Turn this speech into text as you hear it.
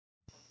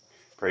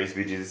Praise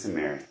be Jesus and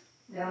Mary.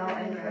 Now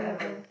and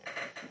forever.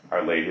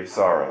 Our Lady of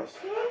Sorrows.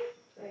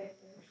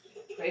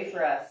 Pray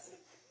for us.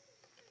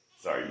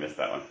 Sorry, you missed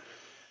that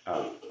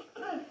one.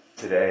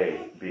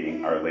 Today,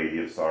 being Our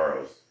Lady of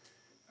Sorrows,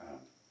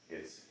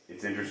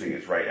 it's interesting.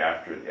 It's right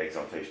after the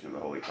exaltation of the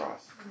Holy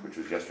Cross, which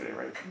was yesterday,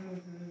 right?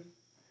 Mm-hmm.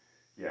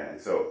 Yeah, and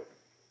so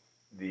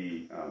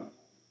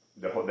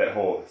that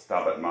whole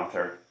Stabat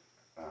Mater.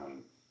 How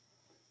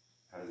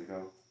does it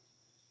go?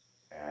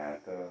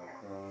 At the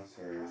cross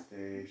her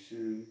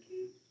station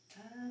keep.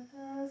 At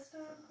the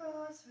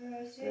cross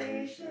her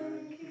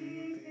station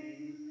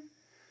keeping.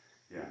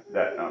 Yeah,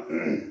 that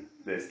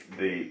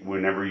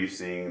whenever you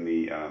sing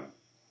the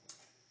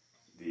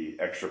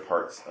extra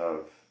parts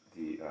of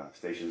the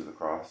Stations of the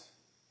Cross,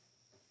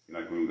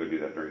 like we would go do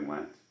that during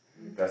Lent.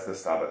 That's the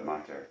Stabat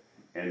Mater,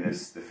 and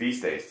the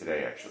feast day is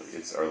today. Actually,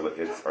 it's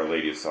Our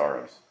Lady of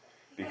Sorrows,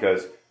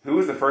 because who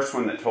was the first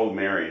one that told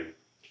Mary,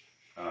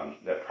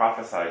 that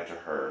prophesied to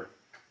her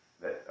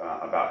that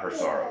about her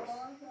sorrows?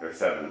 There are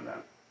 7 of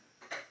them.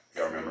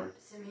 Y'all remember?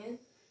 Simeon?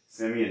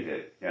 Simeon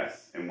did,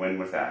 yes. And when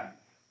was that?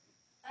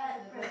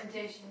 At the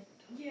presentation.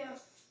 Yeah.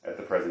 At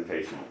the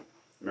presentation.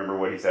 Remember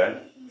what he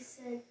said? He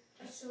said,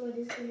 a sword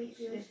is going to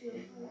pierce your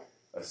heart.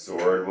 A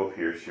sword will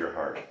pierce your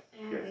heart.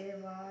 And Yes. be the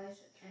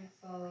rise and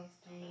fall of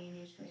many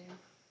in Israel.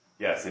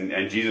 Yes,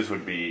 and Jesus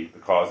would be the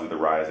cause of the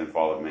rise and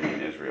fall of many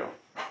in Israel.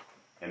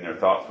 And their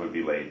thoughts would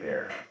be laid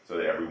bare, so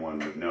that everyone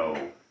would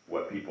know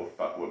what people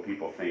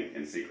think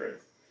in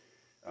secret.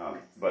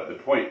 But the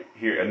point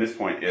here, and this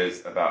point,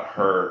 is about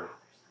her,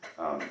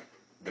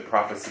 the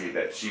prophecy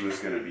that she was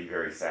going to be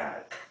very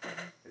sad.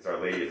 It's Our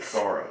Lady of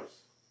Sorrows.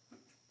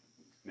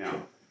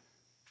 Now,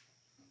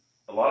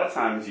 a lot of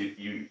times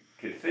you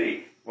could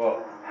think,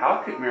 well, how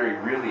could Mary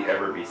really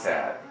ever be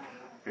sad?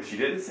 Because she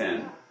didn't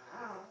sin,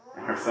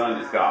 and her son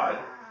is God,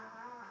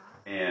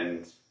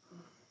 and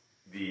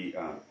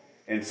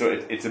so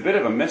it's a bit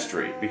of a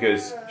mystery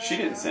because she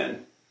didn't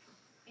sin.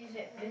 Is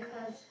it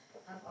because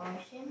of our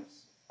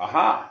sins?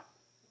 Aha!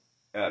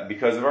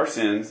 Because of our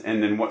sins,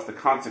 and then what's the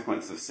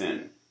consequence of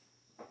sin?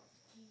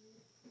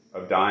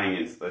 Of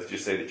dying, let's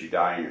just say that you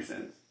die in your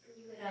sins.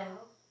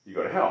 You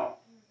go to hell.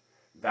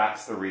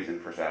 That's the reason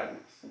for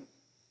sadness.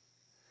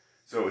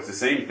 So it's the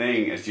same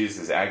thing as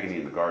Jesus' agony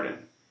in the garden.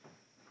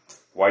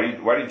 Why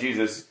did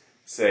Jesus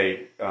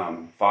say,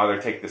 Father,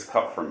 take this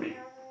cup from me?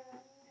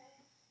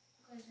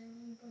 Because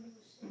everybody was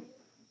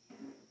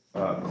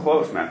sinning.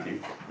 Close, Matthew,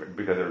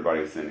 because everybody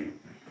was sinning.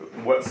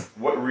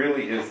 What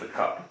really is the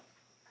cup?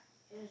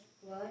 It was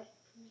blood.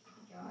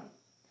 Joy.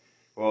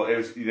 Well,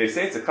 they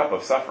say it's a cup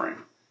of suffering.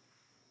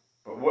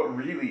 But what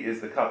really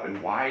is the cup,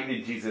 and why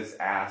did Jesus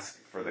ask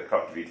for the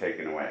cup to be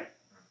taken away?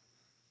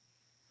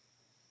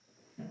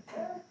 Was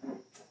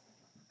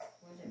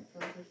it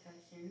filled with our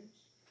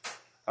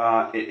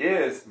sins? It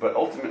is, but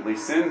ultimately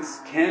sins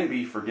can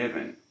be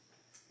forgiven.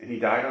 And he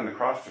died on the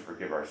cross to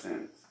forgive our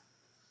sins.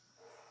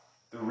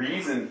 The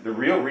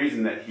real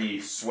reason that he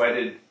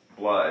sweated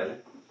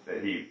blood,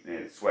 that he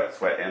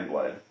sweat and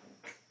blood,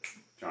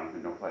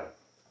 Jonathan, don't play,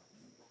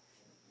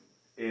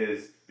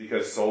 is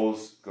because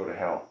souls go to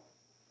hell.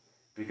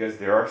 Because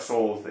there are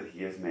souls that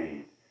he has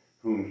made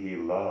whom he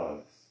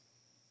loves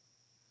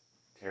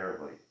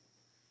terribly.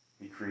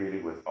 He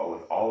created with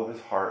all of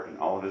his heart and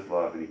all of his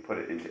love, and he put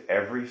it into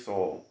every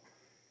soul.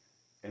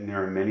 And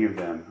there are many of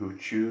them who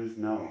choose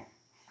no,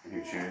 and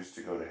who choose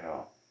to go to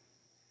hell.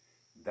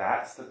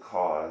 That's the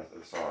cause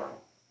of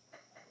sorrow.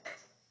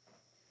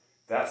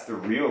 That's the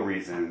real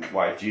reason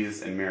why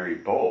Jesus and Mary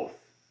both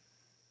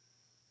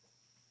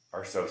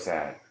are so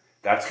sad.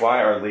 That's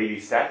why Our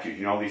Lady's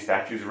statues, all these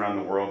statues around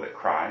the world that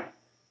cry?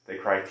 They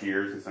cry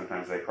tears and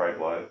sometimes they cry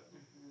blood.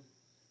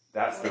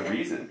 That's the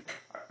reason.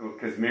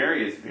 Because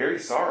Mary is very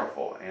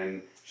sorrowful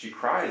and she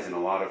cries in a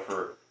lot of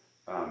her,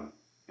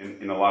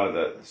 in a lot of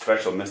the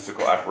special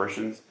mystical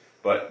apparitions.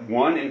 But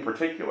one in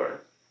particular,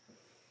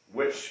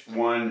 which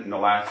one in the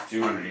last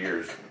 200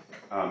 years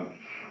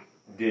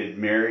did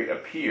Mary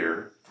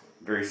appear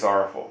very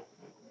sorrowful?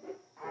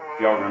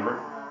 Do y'all remember?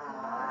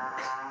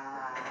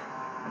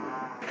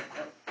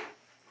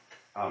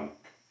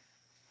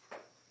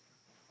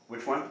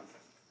 Which one?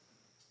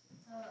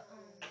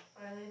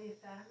 Our Lady of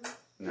Fatima?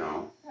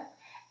 No.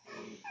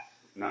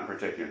 Not in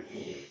particular.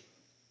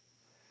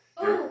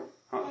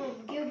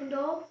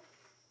 Gilbandol?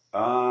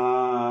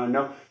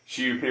 No.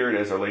 She appeared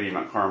as Our Lady of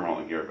Mount Carmel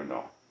in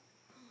Garabandal.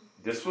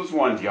 This was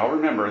one, do y'all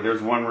remember,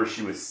 there's one where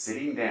she was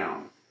sitting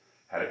down,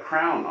 had a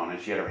crown on, and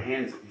she had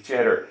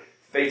her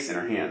face in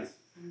her hands.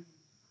 Really?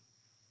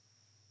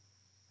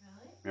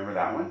 Remember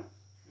that one?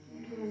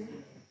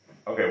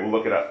 Okay, we'll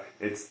look it up.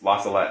 It's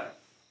La Salette.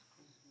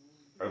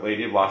 Our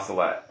Lady of La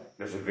Salette.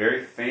 There's a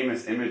very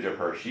famous image of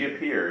her. She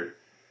appeared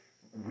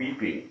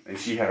weeping, and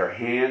she had her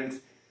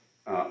hand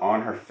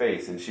on her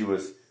face, and she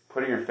was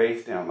putting her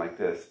face down like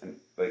this. And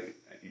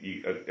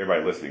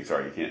everybody listening,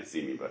 sorry, you can't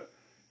see me, but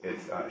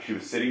she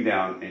was sitting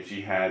down, and she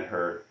had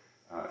her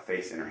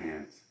face in her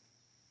hands.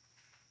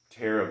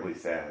 Terribly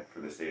sad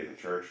for the state of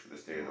the church, for the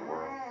state of the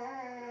world.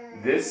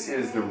 This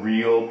is the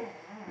real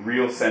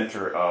real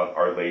center of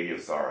Our Lady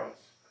of Sorrows.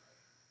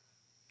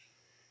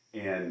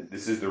 And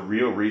this is the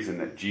real reason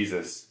that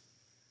Jesus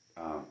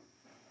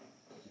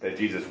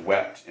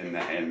wept in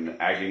the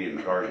agony in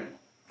the garden.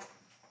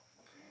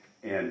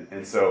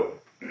 And so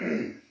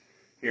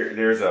here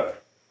there's a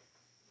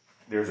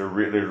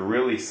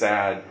really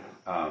sad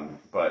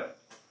but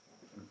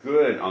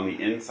good on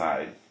the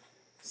inside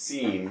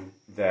scene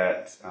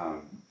that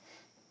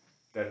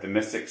the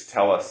mystics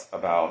tell us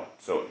about.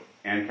 So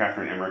Anne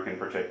Catherine Emmerich in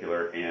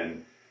particular,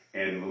 and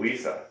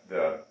Louisa,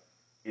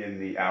 in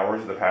the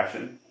hours of the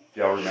Passion. Do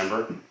y'all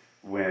remember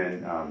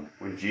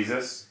when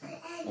Jesus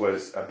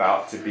was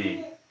about to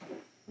be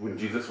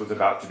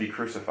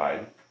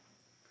crucified?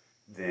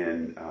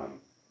 Then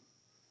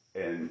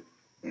and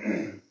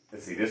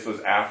let's see, this was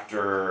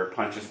after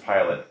Pontius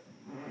Pilate.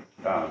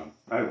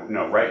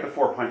 Right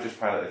before Pontius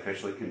Pilate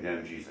officially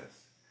condemned Jesus.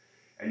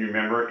 And you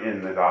remember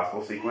in the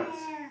gospel sequence,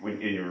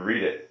 when you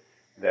read it,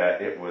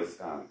 that it was,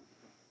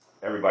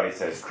 everybody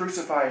says,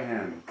 crucify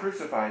him,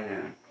 crucify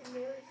him.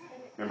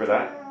 Remember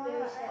that?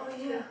 Oh,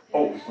 yeah.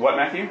 Oh, what,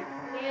 Matthew?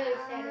 Mary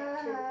said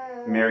it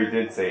too. Mary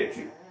did say it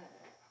too.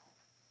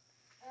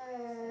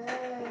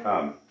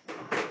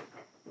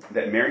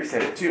 That Mary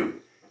said it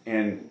too.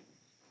 And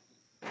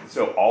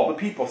so all the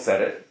people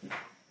said it.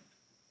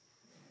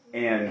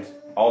 And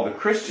all the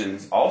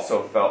Christians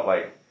also felt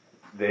like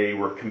they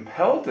were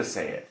compelled to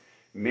say it.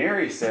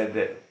 Mary said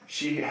that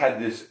she had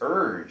this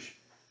urge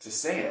to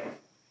say it.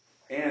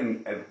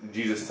 And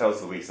Jesus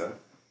tells Louisa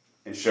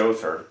and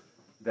shows her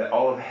that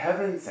all of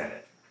heaven said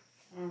it.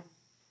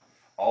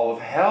 All of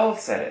hell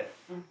said it.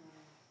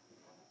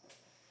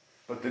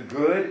 But the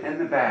good and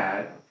the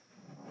bad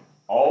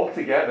all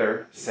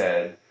together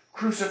said,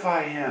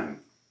 crucify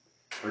him,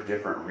 for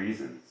different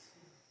reasons.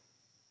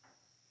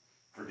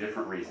 For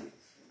different reasons.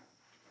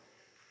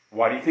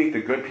 Why do you think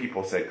the good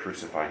people said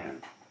crucify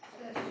him?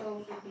 So that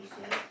souls would be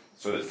saved.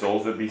 So that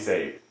souls would be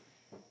saved.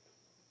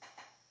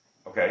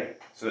 Okay?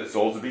 So that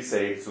souls would be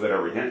saved, so that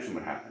our redemption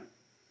would happen.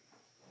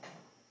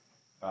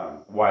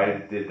 Why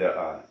did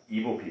the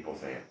evil people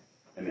say it?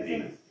 And the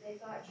demons? They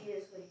thought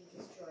Jesus would be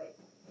destroyed.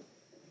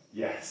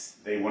 Yes,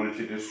 they wanted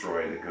to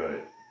destroy the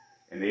good.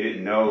 And they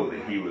didn't know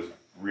that he was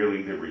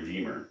really the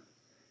Redeemer.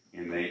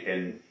 And like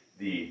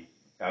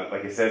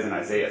it says in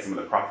Isaiah, some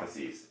of the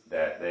prophecies,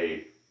 that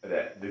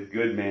the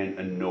good man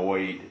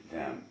annoyed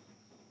them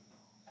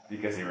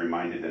because he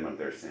reminded them of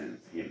their sins.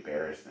 He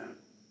embarrassed them.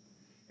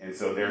 And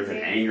so there's an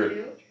anger.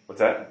 Too? What's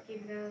that? He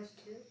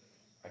embarrassed too.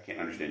 I can't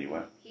understand you.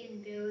 What? He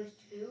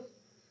embarrassed too.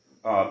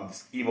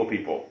 Evil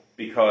people,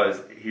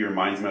 because he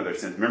reminds them of their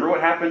sins. Remember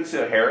what happened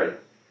to Herod?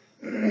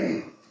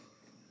 And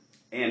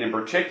in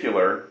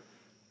particular,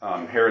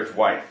 Herod's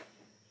wife.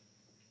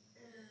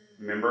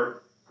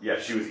 Remember? Yeah,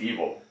 she was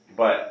evil.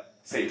 But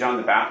St. John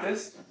the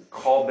Baptist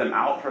called them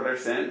out for their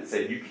sin,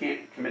 said, you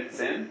can't commit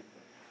sin.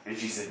 And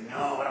she said,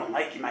 no, I don't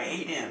like him, I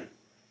hate him.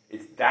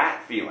 It's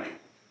that feeling.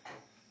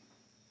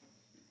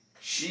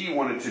 She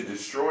wanted to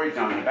destroy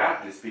John the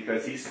Baptist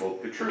because he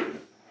spoke the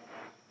truth.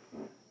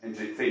 And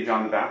St.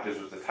 John the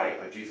Baptist was the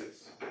type of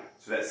Jesus.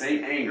 So that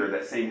same anger,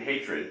 that same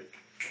hatred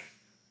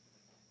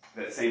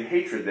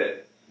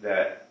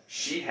that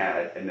she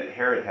had and that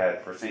Herod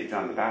had for St.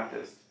 John the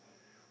Baptist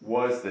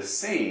was the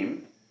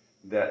same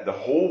that the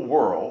whole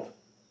world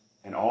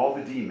and all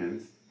the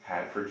demons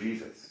had for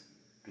Jesus.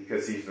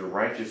 Because he's the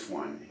righteous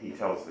one and he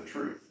tells the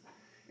truth.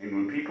 And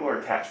when people are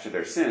attached to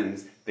their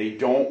sins, they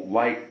don't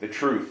like the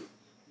truth.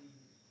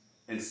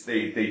 And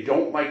they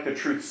don't like the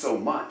truth so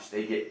much,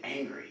 they get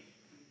angry.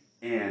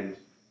 And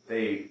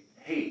they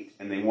hate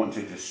and they want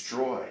to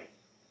destroy.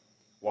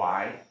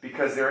 Why?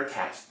 Because they're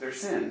attached to their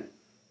sin.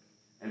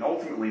 And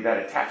ultimately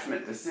that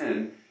attachment to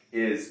sin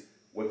is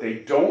what they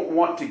don't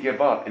want to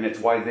give up, and it's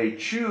why they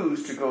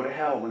choose to go to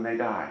hell when they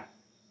die.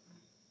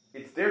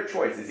 It's their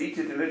choice. It's each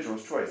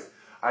individual's choice.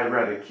 I'd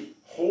rather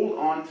hold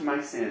on to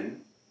my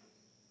sin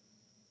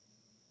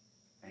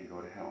and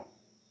go to hell.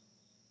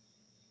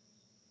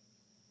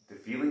 The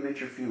feeling that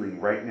you're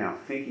feeling right now,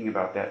 thinking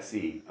about that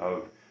scene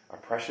of a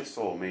precious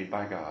soul made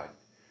by God,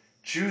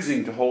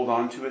 choosing to hold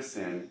on to a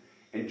sin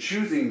and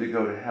choosing to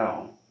go to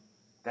hell,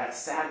 that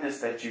sadness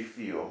that you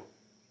feel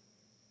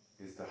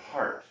is the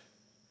heart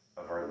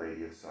of Our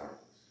Lady of Sorrows.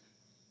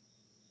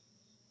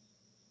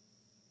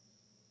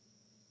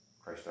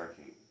 Christ our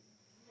King.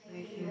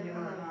 Thank you,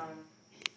 Lord.